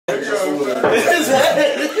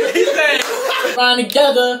He said, "Run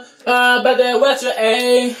together, but then what's your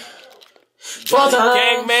aim?"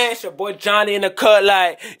 Gang man, it's your boy Johnny in the cut,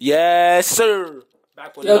 like, yes sir.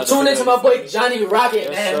 Yo, tune into my boy Johnny Rocket,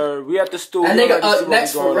 man. Yes sir, we at the studio. That nigga up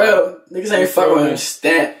next for real. Niggas ain't fucking with him.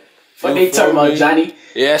 Stamp. Fuck they talking about Johnny.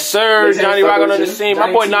 Yes sir, Johnny Rocket on the scene.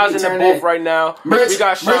 My boy Nas in the booth right now. We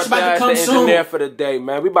got Sean Jazz, the engineer for the day,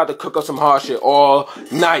 man. We about to cook up some hard shit all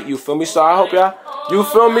night, you feel me? So I hope y'all, you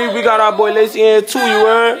feel me? We got our boy Lacy in too, you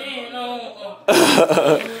heard?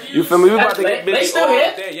 You feel me? We about to get busy all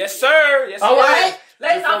day. Yes sir, yes sir. Alright.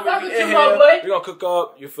 Let's not fuck with you, my boy. We gonna cook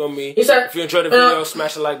up, you feel me? Yes, sir. If you enjoyed the video,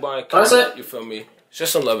 smash the like button, comment, you feel me? Show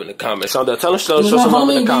some love in the comments. Tell them, show some love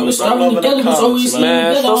in the comments.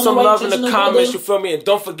 Man, show some love in the comments, you feel me? And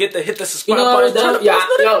don't forget to hit the subscribe button. Turn the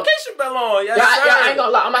notification bell on. Yes, sir. I ain't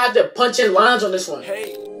gonna lie, I'm gonna have to punch in lines on this one.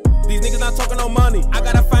 Hey. These niggas not talking no money. I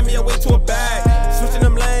gotta find me a way to a bag. Switching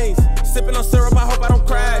them lanes. Sipping on syrup, I hope I don't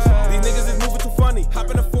crash. These niggas is moving too funny.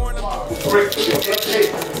 Hopping the foreign.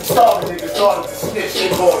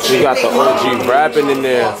 She got the OG rapping in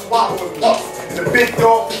there. The big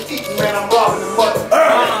dog is eating, man, I'm robbing the mother.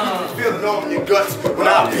 Feeling all in your guts when I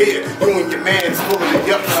appear. You and your man's full of the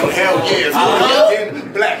yucks and hell yes.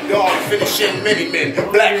 Again, black dog finishing many men.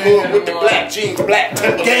 Black hood with the black jeans, black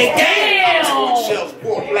temper. Gang, gang. Shells,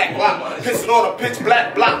 poor black block. Pissing on a pitch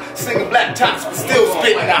black block. Singing black tops, but still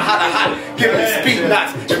spitting the hot. Giving me speed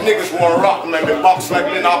knots. If niggas wanna rock them, like they box like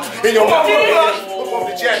Lennox. In your mouth, off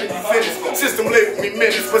the jacket, you finished. System lived with me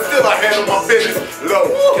minutes, but still I handle my business. Low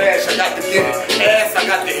cash, I got to get it. Ass, I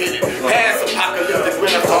got to hit it. Ass apocalyptic when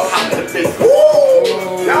I talk hot in the face.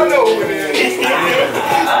 Y'all know what it is.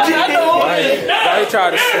 Why you try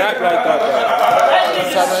to snap like that,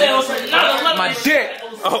 though? My dick.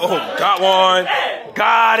 Oh, got one.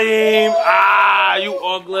 Got him. Ah, you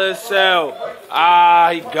ugly as hell.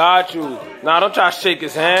 Ah, he got you. Nah, don't try to shake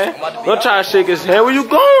his hand. Don't try to shake his hand. Where you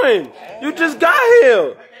going? You just got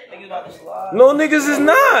here. No, niggas is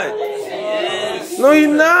not. No, you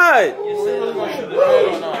not.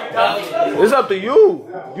 It's up to you.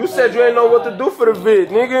 You said you ain't know what to do for the vid,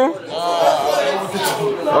 nigga.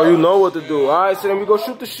 Oh, you know what to do. Alright, so then we go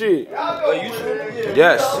shoot the shit.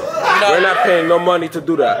 Yes. We're not paying no money to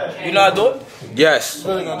do that. You know how to do it? Yes.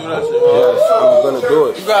 You really gonna do that shit? Yes, I'm gonna do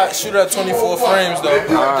it. You got shoot at 24 frames though.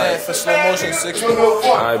 Right. For slow motion 60.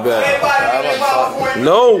 I bet.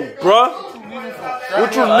 No, bruh.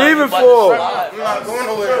 What you leaving for? I'm not going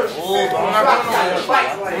nowhere. I'm not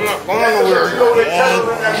going nowhere.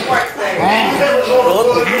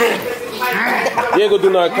 You ain't gonna do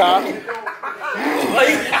nothing, Kyle.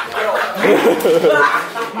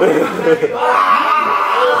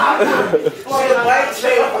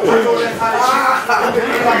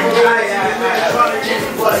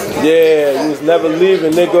 Yeah, you was never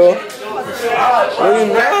leaving, nigga. No, you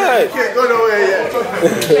not. You can't go nowhere yet.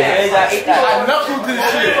 I knuckled this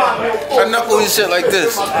shit. I knuckle this shit like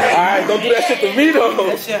this. Alright, don't do that shit to me though.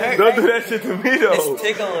 Don't do that shit to me though. It's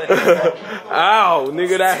tickling. Ow,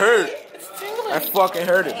 nigga, that hurt. That fucking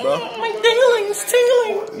hurt it, bro. My dingling's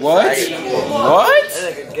tingling. What? What? That's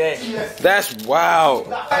like a game. That's wild.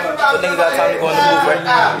 So niggas got time to go in the move right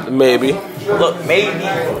now. Maybe. Look, maybe.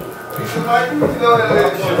 What the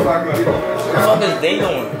fuck is they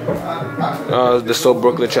doing? The So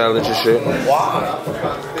Brooklyn challenge and shit.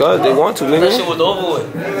 Why? Cause they want to, nigga. That shit was over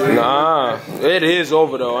with. Nah, it is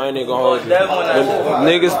over though. I ain't even gonna hold you.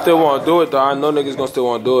 Niggas still wanna do it though. I know niggas gonna still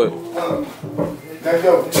wanna do it.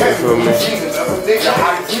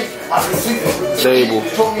 Label.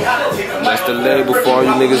 That's the label for all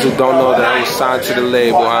you niggas who don't know that I was signed to the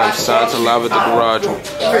label. I'm signed to Live at the Garage.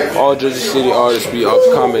 All Jersey City artists be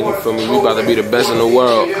upcoming, you feel me? We about to be the best in the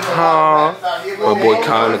world. Huh? My boy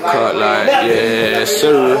Kyle in the cut, like, yeah,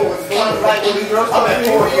 sir.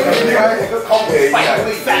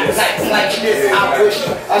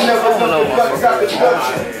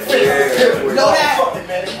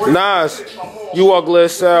 Nas, you ugly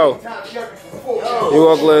as hell. You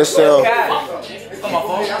ugly as hell. Come on,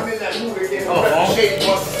 phone.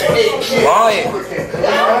 Lying.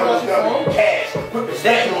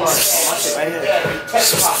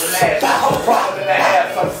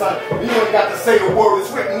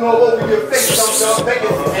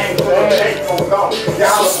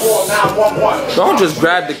 Don't just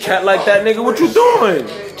grab the cat like that, nigga. What you doing?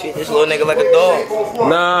 Treat this little nigga like a dog.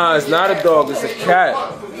 Nah, it's not a dog. It's a cat.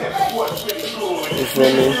 You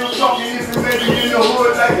feel me?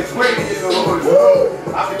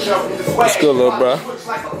 What's good, little bro? What's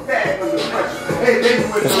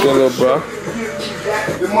good, little bro?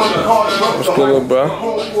 What's good, bro?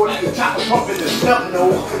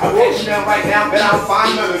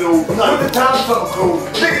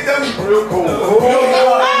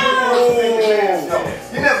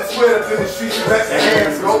 You never swear up in the streets and let the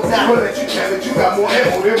hands go. But let you tell it, you got more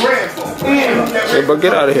ammo than Rambo. Hey, bro,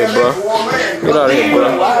 get out of here, bro. Get out of here, bro.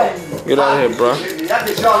 Get out of here, bro.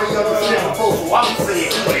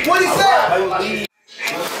 What he said?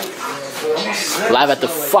 Live at the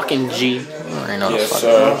fucking G. I know Yes,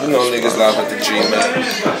 sir. You know niggas live at the G,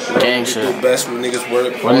 man. Gang shit. Do best when niggas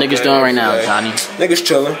work. What niggas doing right now, Johnny? Niggas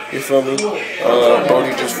chilling, you feel me?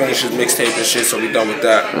 Brody just finished his mixtape and shit, so we done with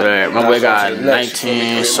that. Right, my boy got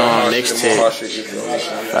 19 song mixtape.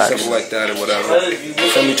 Something like that or whatever. You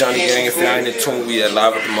feel me, Johnny Gang? If y'all ain't in tune, we at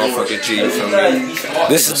live at the motherfucking G, you feel me?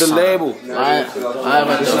 This is the label. Live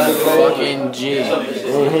at the fucking G.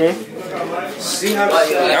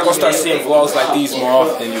 Y'all gonna start seeing vlogs like these more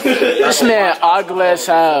often. This man ugly as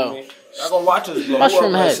hell. Y'all gonna watch us vlog.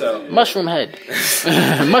 Mushroom head. Mushroom head.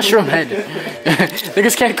 Mushroom head.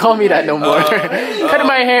 Niggas can't call me that no more. Cut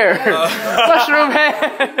my hair. Mushroom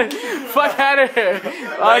head. Fuck out of here.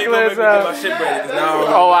 Ugly as hell.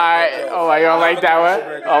 Oh, I. Oh, I. You don't like that one?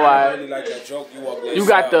 Oh, I. You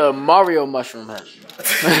got the Mario mushroom head.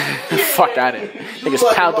 Fuck out of here. Niggas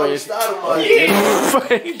pound on his. Who's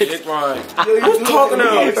talking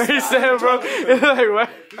now? What he said, bro? Like, what?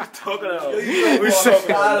 Talking now. We said,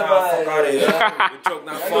 fuck out of here. Joke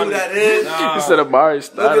not funny. He said Amari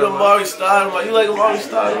Stoudemire. Look at Amari Stoudemire. You like Amari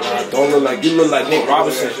Stoudemire? Don't look like you. Look like Nick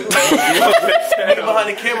Robinson. Nigga behind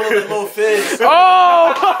the camera look like Lil Fizz.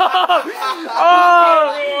 Oh!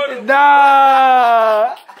 Oh!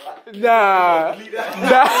 Nah! Nah.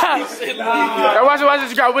 Watch this.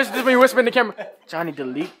 You got whisper in the camera. Johnny,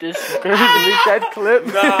 delete this. Delete that clip.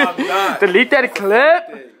 Nah, I'm not. Delete that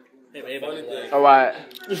clip. Alright.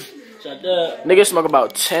 Niggas smoke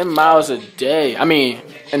about 10 miles a day. I mean,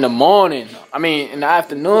 in the morning. I mean, in the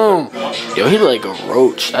afternoon. Yo, he like a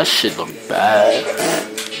roach. That shit look bad.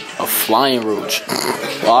 A flying roach.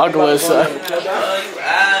 August.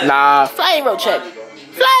 Nah. Flying roach check.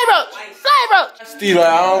 Flying roach. Flying roach. Steve, like, I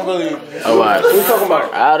don't really. Alright. What you talking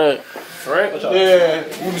about? Out of. Yeah,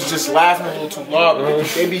 we was just laughing a little too loud.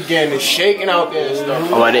 They be getting it shaking out there and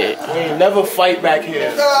stuff. Oh, I did. We ain't never fight back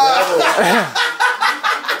here.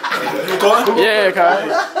 Yeah, Kai.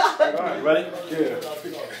 Ready? Yeah.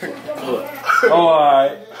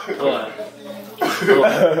 Alright.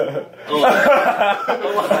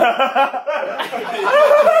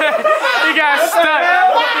 He got stuck.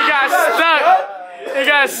 He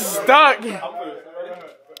got stuck.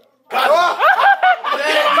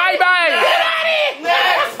 Bye bye.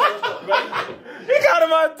 He got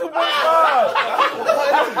him on 2.5.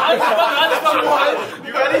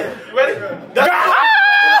 You ready? You ready? Get him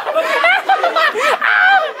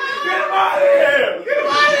out of here. Get him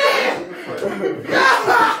out of here.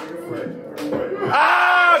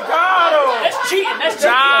 Ah, got him. That's cheating.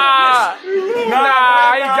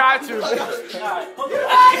 Nah, he got you.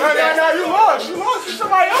 No, you lost. It's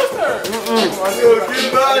somebody else's turn. Get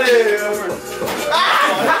him out of here.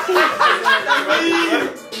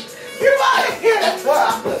 Get him out of here.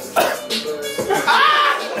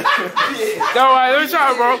 No, let me try,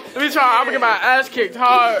 bro. Let me try. I'm gonna get my ass kicked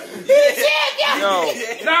hard. Yo.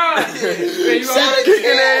 Nah.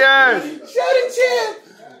 Kicking their ass. Show the champ.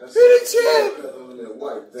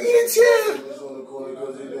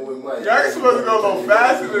 Y'all supposed to go a little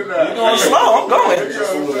faster than that. You going slow? I'm going.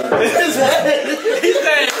 He's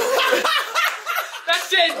saying, that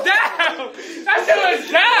shit's down. That shit was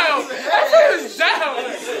down.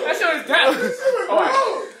 Oh, right.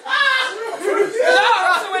 No,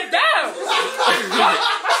 that shit went down.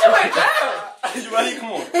 You ready?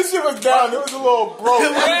 Come on. This shit was down. It was a little broke. Yeah,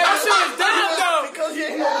 that shit was down, though.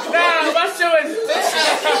 Nah, that shit was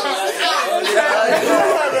down.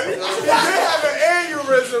 He did have an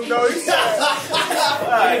aneurysm, though. He said.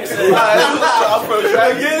 Alright,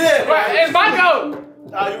 get it. Right, it's my go.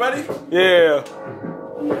 You ready? Yeah.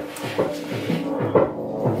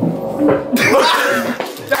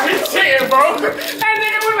 He's cheating, bro. That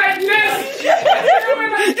nigga went like this.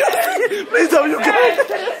 Please tell me you got it.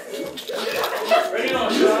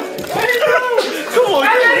 Come on.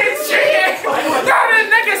 That nigga's cheating. That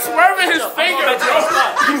nigga swerving his finger, bro.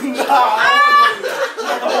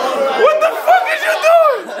 What the fuck is you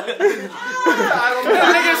doing? That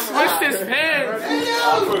nigga switched his hands.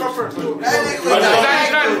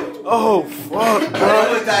 Oh fuck, bro.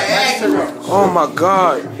 Oh my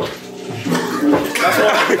god.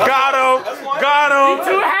 Got him.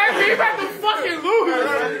 Too happy, he about to fucking lose.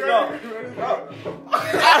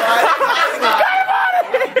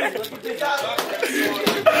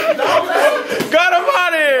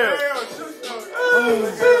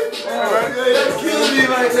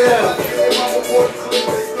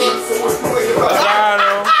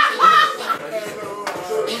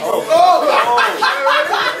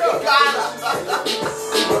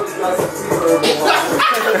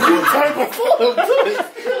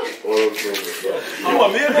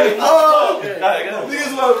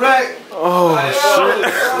 Oh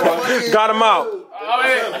shit! Got him out.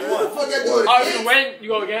 Wait, you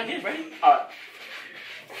go again? Ready?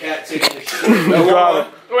 Cat taking the shit. You got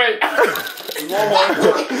him. Wait. What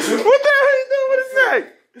the hell you doing with his neck?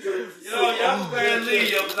 Yo, y'all go ahead and leave,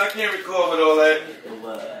 yo, because I can't record with all that.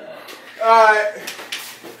 Alright.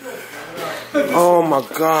 Oh my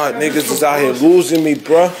God, niggas is out here losing me,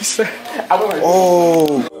 bruh.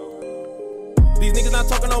 Oh. These niggas not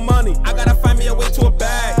talking no money. I gotta find me a way to a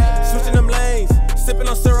bag. Switching them lanes. Sipping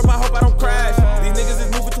on syrup, I hope I don't crash. These niggas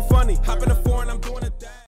is moving too funny. Hop in the